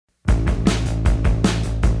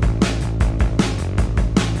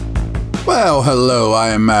Well, hello,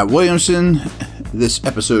 I am Matt Williamson. This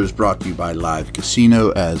episode is brought to you by Live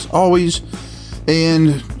Casino, as always,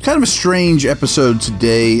 and kind of a strange episode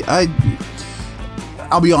today.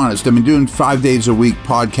 I'll be honest, I've been doing 5 days a week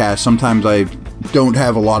podcast. Sometimes I don't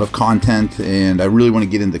have a lot of content, and I really want to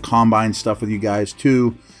get into combine stuff with you guys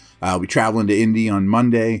too. I'll be traveling to Indy on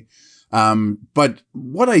Monday. But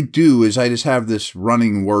what I do is I just have this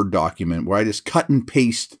running Word document where I just cut and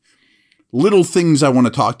paste little things I want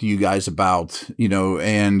to talk to you guys about,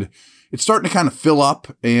 and it's starting to kind of fill up.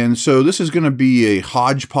 And so this is going to be a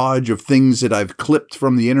hodgepodge of things that I've clipped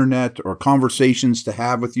from the internet or conversations to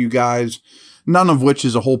have with you guys, none of which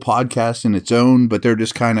is a whole podcast in its own, but they're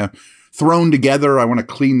just kind of thrown together. I want to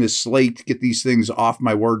clean this slate, get these things off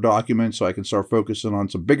my Word document so I can start focusing on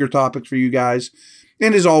some bigger topics for you guys.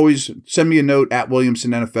 And as always, send me a note at Williamson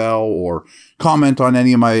NFL or comment on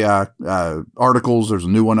any of my articles. There's a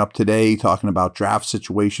new one up today talking about draft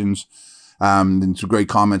situations. And some great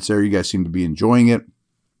comments there. You guys seem to be enjoying it.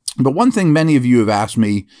 But one thing many of you have asked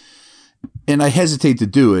me, and I hesitate to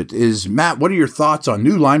do it, is, Matt, what are your thoughts on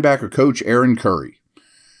new linebacker coach Aaron Curry?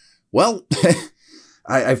 Well,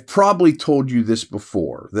 I've probably told you this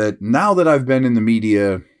before, that now that I've been in the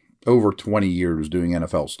media over 20 years doing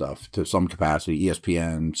NFL stuff to some capacity,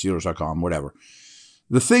 ESPN, Steelers.com, whatever.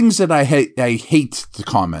 The things that I hate to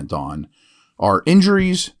comment on are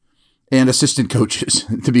injuries and assistant coaches,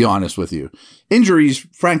 to be honest with you. Injuries,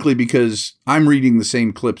 frankly, because I'm reading the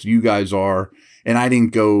same clips you guys are, and I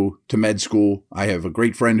didn't go to med school. I have a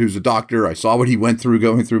great friend who's a doctor. I saw what he went through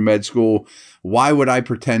going through med school. Why would I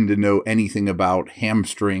pretend to know anything about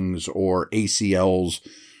hamstrings or ACLs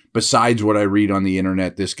besides what I read on the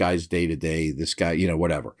internet? This guy's day to day, this guy,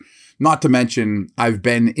 whatever. Not to mention, I've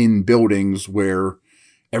been in buildings where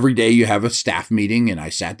every day you have a staff meeting, and I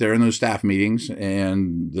sat there in those staff meetings,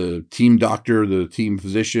 and the team doctor, the team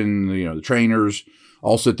physician, the trainers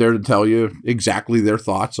all sit there to tell you exactly their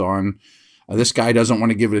thoughts on this guy doesn't want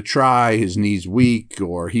to give it a try, his knee's weak,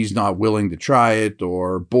 or he's not willing to try it,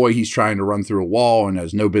 or boy, he's trying to run through a wall and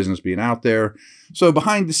has no business being out there. So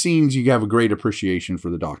behind the scenes, you have a great appreciation for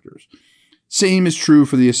the doctors. Same is true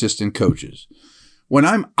for the assistant coaches. When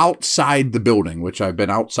I'm outside the building, which I've been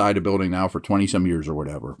outside a building now for 20 some years or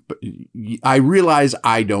whatever, but I realize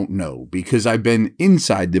I don't know because I've been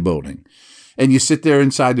inside the building. And you sit there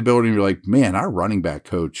inside the building, and you're like, man, our running back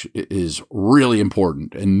coach is really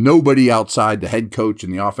important. And nobody outside the head coach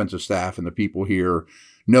and the offensive staff and the people here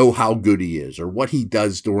know how good he is or what he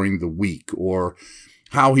does during the week or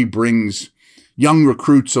how he brings young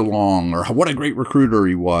recruits along or what a great recruiter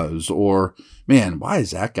he was, or, man, why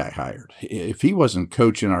is that guy hired? If he wasn't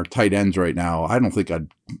coaching our tight ends right now, I don't think I'd,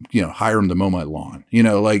 hire him to mow my lawn.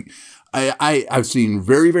 I've seen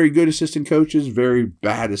very, very good assistant coaches, very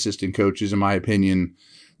bad assistant coaches, in my opinion,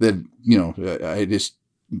 that, I just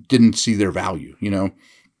didn't see their value,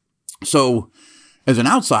 So as an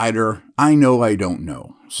outsider, I know I don't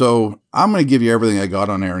know. So I'm going to give you everything I got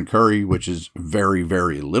on Aaron Curry, which is very,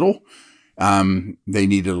 very little. They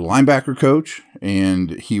needed a linebacker coach,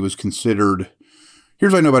 and he was considered.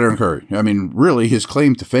 Here's what I know about Aaron Curry. I mean, really, his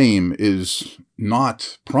claim to fame is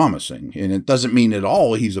not promising, and it doesn't mean at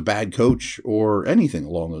all he's a bad coach or anything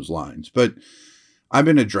along those lines. But I've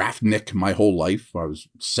been a draft nick my whole life. I was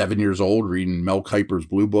 7 years old reading Mel Kiper's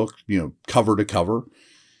Blue Book, cover to cover.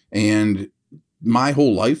 And my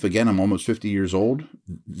whole life, again, I'm almost 50 years old.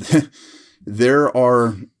 There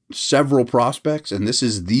are several prospects, and this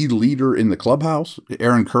is the leader in the clubhouse,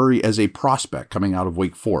 Aaron Curry, as a prospect coming out of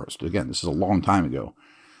Wake Forest. Again, this is a long time ago.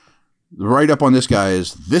 The write-up on this guy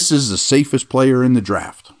is, this is the safest player in the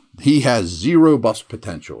draft. He has zero bust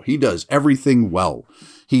potential. He does everything well.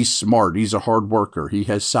 He's smart. He's a hard worker. He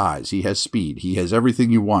has size. He has speed. He has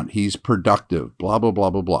everything you want. He's productive, blah, blah, blah,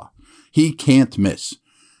 blah, blah. He can't miss.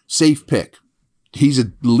 Safe pick. He's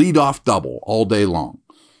a leadoff double all day long.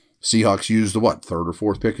 Seahawks used the third or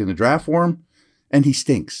fourth pick in the draft for him, and he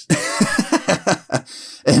stinks.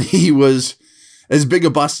 And he was as big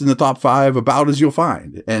a bust in the top 5 about as you'll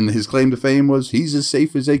find. And his claim to fame was he's as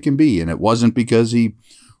safe as they can be. And it wasn't because he,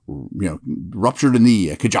 ruptured a knee,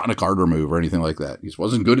 a Kajana Carter move or anything like that. He just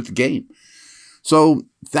wasn't good at the game. So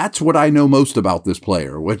that's what I know most about this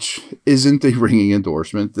player, which isn't a ringing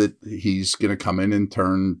endorsement that he's going to come in and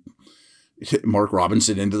turn Mark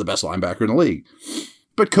Robinson into the best linebacker in the league.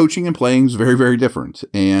 But coaching and playing is very, very different.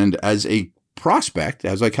 And as a prospect,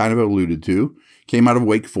 as I kind of alluded to, came out of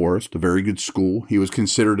Wake Forest, a very good school. He was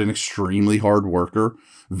considered an extremely hard worker,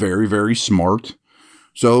 very, very smart.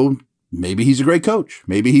 So maybe he's a great coach.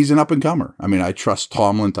 Maybe he's an up-and-comer. I mean, I trust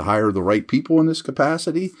Tomlin to hire the right people in this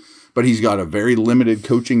capacity. but he's got a very limited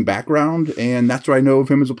coaching background, and that's what I know of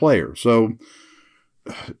him as a player. So,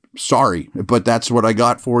 sorry, but that's what I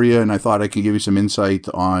got for you, and I thought I could give you some insight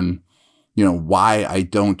on, why I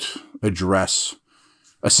don't address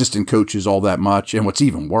assistant coaches all that much. And what's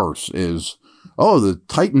even worse is, the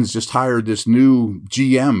Titans just hired this new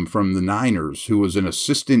GM from the Niners who was an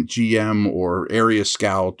assistant GM or area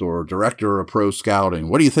scout or director of pro scouting.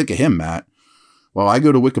 What do you think of him, Matt? Well, I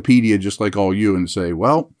go to Wikipedia just like all you and say,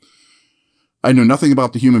 well, I know nothing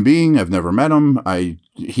about the human being. I've never met him.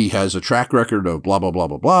 He has a track record of blah, blah, blah,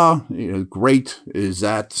 blah, blah. Great. Is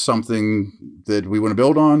that something that we want to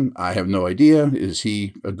build on? I have no idea. Is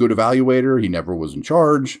he a good evaluator? He never was in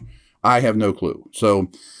charge. I have no clue.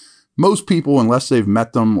 So most people, unless they've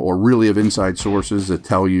met them or really have inside sources that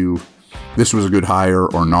tell you this was a good hire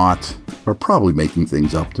or not, are probably making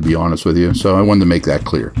things up, to be honest with you. So I wanted to make that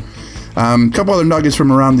clear. A couple other nuggets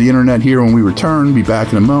from around the internet here when we return. Be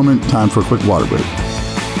back in a moment. Time for a quick water break.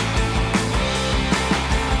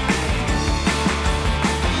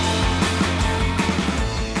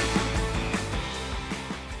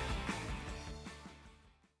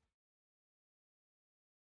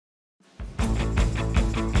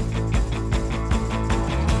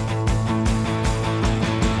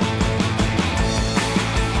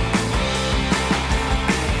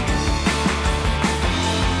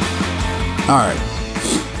 All right,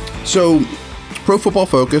 so Pro Football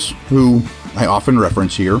Focus, who I often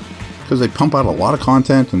reference here because they pump out a lot of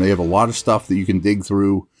content and they have a lot of stuff that you can dig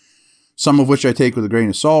through, some of which I take with a grain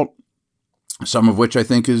of salt, some of which I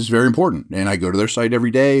think is very important. And I go to their site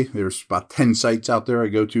every day. There's about 10 sites out there I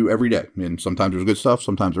go to every day. And sometimes there's good stuff,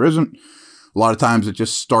 sometimes there isn't. A lot of times it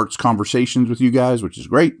just starts conversations with you guys, which is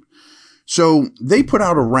great. So they put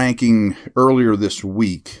out a ranking earlier this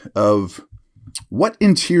week of what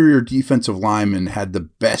interior defensive linemen had the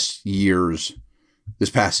best years this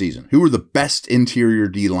past season? Who were the best interior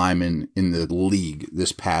D linemen in the league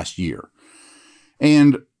this past year?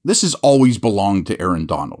 And this has always belonged to Aaron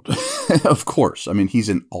Donald. Of course. I mean, he's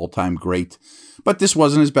an all-time great, but this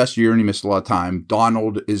wasn't his best year and he missed a lot of time.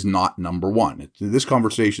 Donald is not number one. This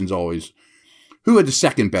conversation's always who had the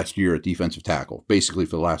second best year at defensive tackle, basically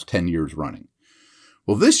for the last 10 years running.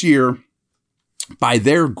 Well, this year, by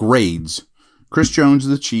their grades, Chris Jones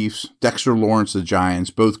of the Chiefs, Dexter Lawrence of the Giants,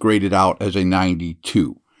 both graded out as a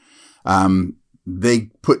 92.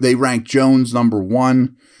 They ranked Jones number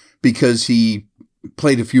one because he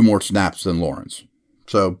played a few more snaps than Lawrence.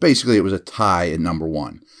 So basically it was a tie at number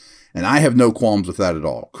one. And I have no qualms with that at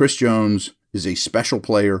all. Chris Jones is a special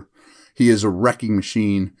player. He is a wrecking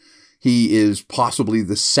machine. He is possibly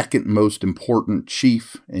the second most important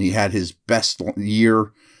Chief, and he had his best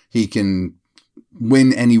year. He can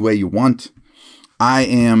win any way you want. I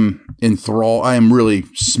am enthralled. I am really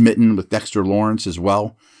smitten with Dexter Lawrence as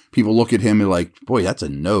well. People look at him and like, boy, that's a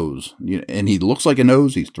nose. And he looks like a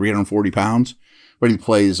nose. He's 340 pounds, but he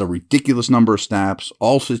plays a ridiculous number of snaps,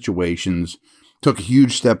 all situations, took a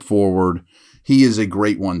huge step forward. He is a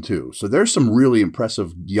great one too. So there's some really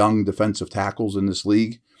impressive young defensive tackles in this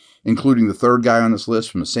league, including the third guy on this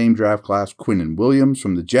list from the same draft class, Quinnen Williams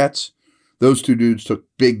from the Jets. Those two dudes took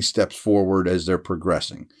big steps forward as they're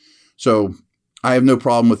progressing. So I have no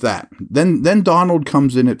problem with that. Then Donald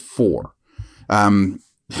comes in at 4.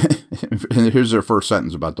 Here's their first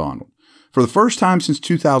sentence about Donald. For the first time since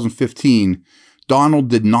 2015, Donald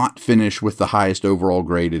did not finish with the highest overall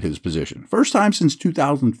grade at his position. First time since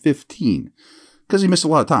 2015, because he missed a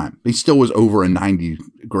lot of time. He still was over a 90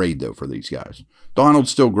 grade, though, for these guys. Donald's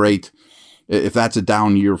still great. If that's a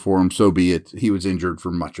down year for him, so be it. He was injured for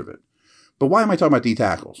much of it. But why am I talking about D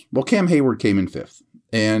tackles? Well, Cam Hayward came in 5th.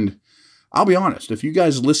 And I'll be honest, if you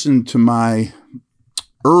guys listened to my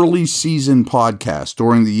early season podcast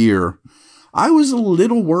during the year, I was a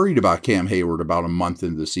little worried about Cam Hayward about a month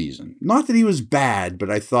into the season. Not that he was bad, but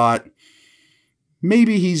I thought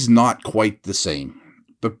maybe he's not quite the same.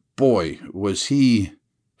 But boy, was he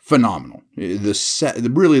phenomenal.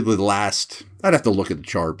 Really the last, I'd have to look at the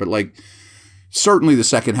chart, but like certainly the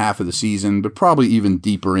second half of the season, but probably even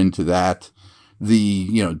deeper into that,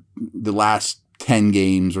 the last 10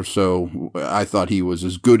 games or so, I thought he was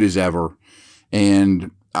as good as ever. And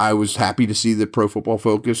I was happy to see that Pro Football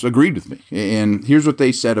Focus agreed with me. And here's what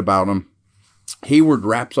they said about him. Hayward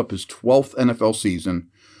wraps up his 12th NFL season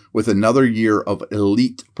with another year of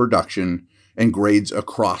elite production and grades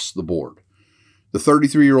across the board. The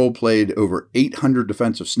 33-year-old played over 800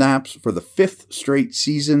 defensive snaps for the 5th straight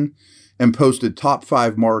season and posted top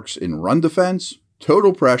 5 marks in run defense,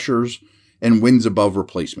 total pressures, and wins above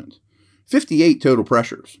replacement. 58 total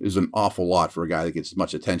pressures is an awful lot for a guy that gets as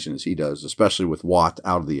much attention as he does, especially with Watt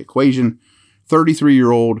out of the equation.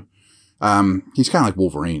 33-year-old He's kind of like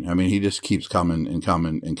Wolverine. I mean, he just keeps coming and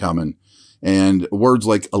coming and coming. And words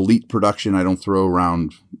like elite production, I don't throw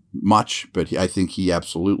around much, but I think he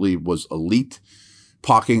absolutely was elite.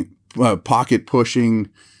 Pocket pushing,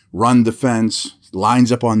 run defense,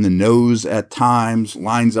 lines up on the nose at times,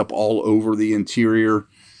 lines up all over the interior.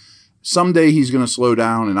 Someday he's going to slow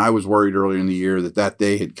down, and I was worried earlier in the year that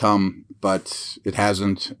day had come, but it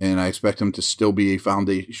hasn't, and I expect him to still be a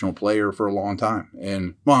foundational player for a long time.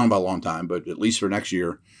 And, well, not about a long time, but at least for next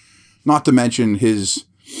year. Not to mention his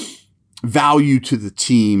value to the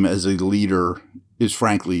team as a leader is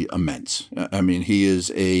frankly immense. I mean, he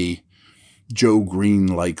is a Joe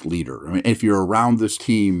Green-like leader. I mean, if you're around this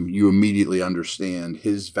team, you immediately understand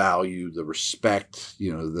his value, the respect,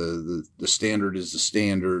 the standard is the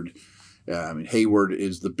standard. I mean, Hayward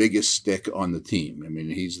is the biggest stick on the team. I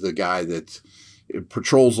mean, he's the guy that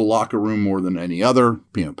patrols the locker room more than any other.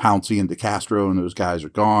 Pouncey and DeCastro and those guys are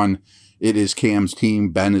gone. It is Cam's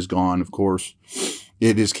team. Ben is gone, of course.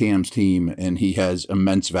 It is Cam's team, and he has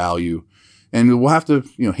immense value. And we'll have to,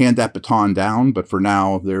 hand that baton down. But for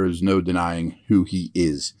now, there is no denying who he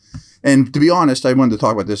is. And to be honest, I wanted to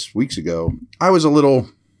talk about this weeks ago. I was a little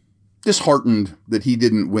disheartened that he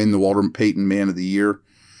didn't win the Walter Payton Man of the Year.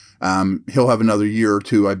 He'll have another year or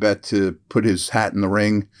two, I bet, to put his hat in the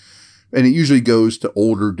ring. And it usually goes to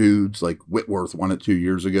older dudes, like Whitworth won it 2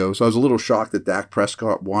 years ago. So I was a little shocked that Dak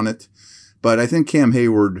Prescott won it. But I think Cam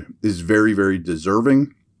Hayward is very, very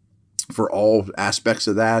deserving for all aspects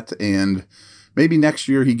of that. And maybe next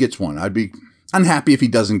year he gets one. I'd be unhappy if he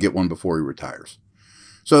doesn't get one before he retires.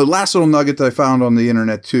 So last little nugget that I found on the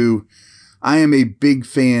internet too. I am a big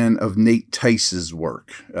fan of Nate Tice's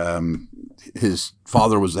work. His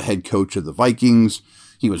father was the head coach of the Vikings.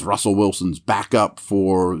 He was Russell Wilson's backup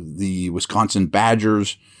for the Wisconsin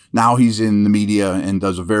Badgers. Now he's in the media and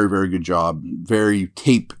does a very, very good job. Very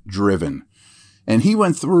tape driven. And he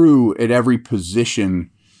went through at every position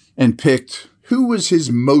and picked who was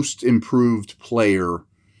his most improved player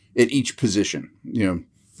at each position.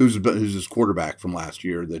 Who's his quarterback from last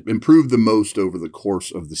year that improved the most over the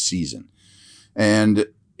course of the season. And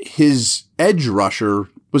his edge rusher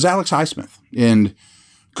was Alex Highsmith. And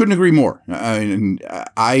couldn't agree more.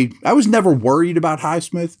 I was never worried about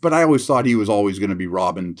Highsmith, but I always thought he was always going to be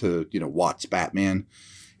Robin to, Watt's Batman.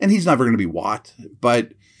 And he's never going to be Watt.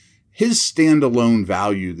 But his standalone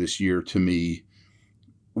value this year to me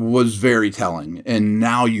was very telling. And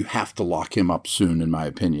now you have to lock him up soon, in my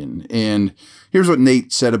opinion. And here's what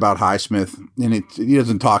Nate said about Highsmith. And he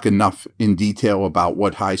doesn't talk enough in detail about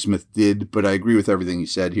what Highsmith did, but I agree with everything he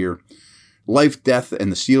said here. Life, death, and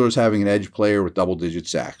the Steelers having an edge player with double-digit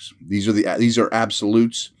sacks. These are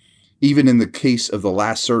absolutes. Even in the case of the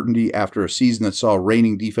last certainty after a season that saw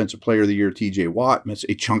reigning Defensive Player of the Year T.J. Watt miss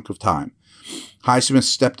a chunk of time. Highsmith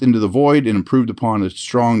stepped into the void and improved upon a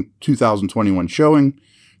strong 2021 showing.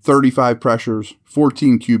 35 pressures,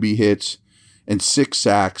 14 QB hits, and 6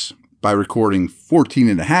 sacks by recording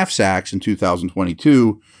 14.5 sacks in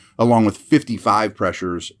 2022, along with 55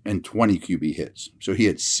 pressures and 20 QB hits. So he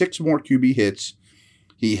had 6 more QB hits.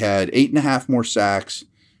 He had 8.5 more sacks,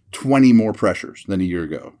 20 more pressures than a year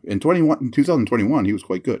ago. In 2021, he was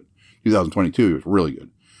quite good. 2022, he was really good.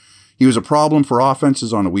 He was a problem for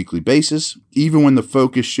offenses on a weekly basis, even when the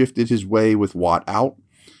focus shifted his way with Watt out.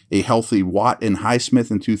 A healthy Watt and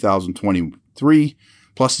Highsmith in 2023,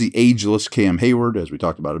 plus the ageless Cam Hayward, as we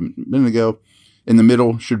talked about a minute ago, in the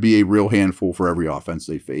middle should be a real handful for every offense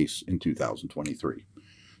they face in 2023.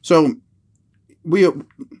 So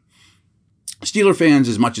Steeler fans,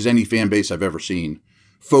 as much as any fan base I've ever seen,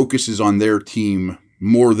 focuses on their team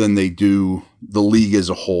more than they do the league as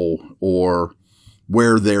a whole or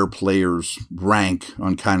where their players rank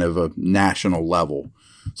on kind of a national level.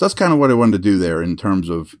 So that's kind of what I wanted to do there in terms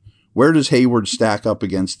of where does Hayward stack up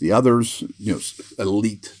against the others,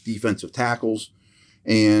 elite defensive tackles.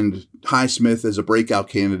 And Highsmith as a breakout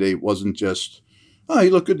candidate wasn't just, he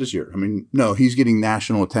looked good this year. I mean, no, he's getting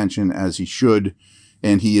national attention as he should.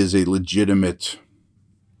 And he is a legitimate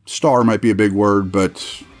star, might be a big word,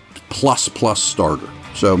 but plus starter.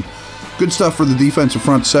 So good stuff for the defensive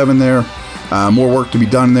front seven there. More work to be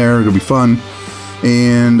done there. It'll be fun.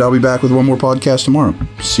 And I'll be back with one more podcast tomorrow.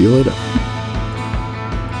 See you later.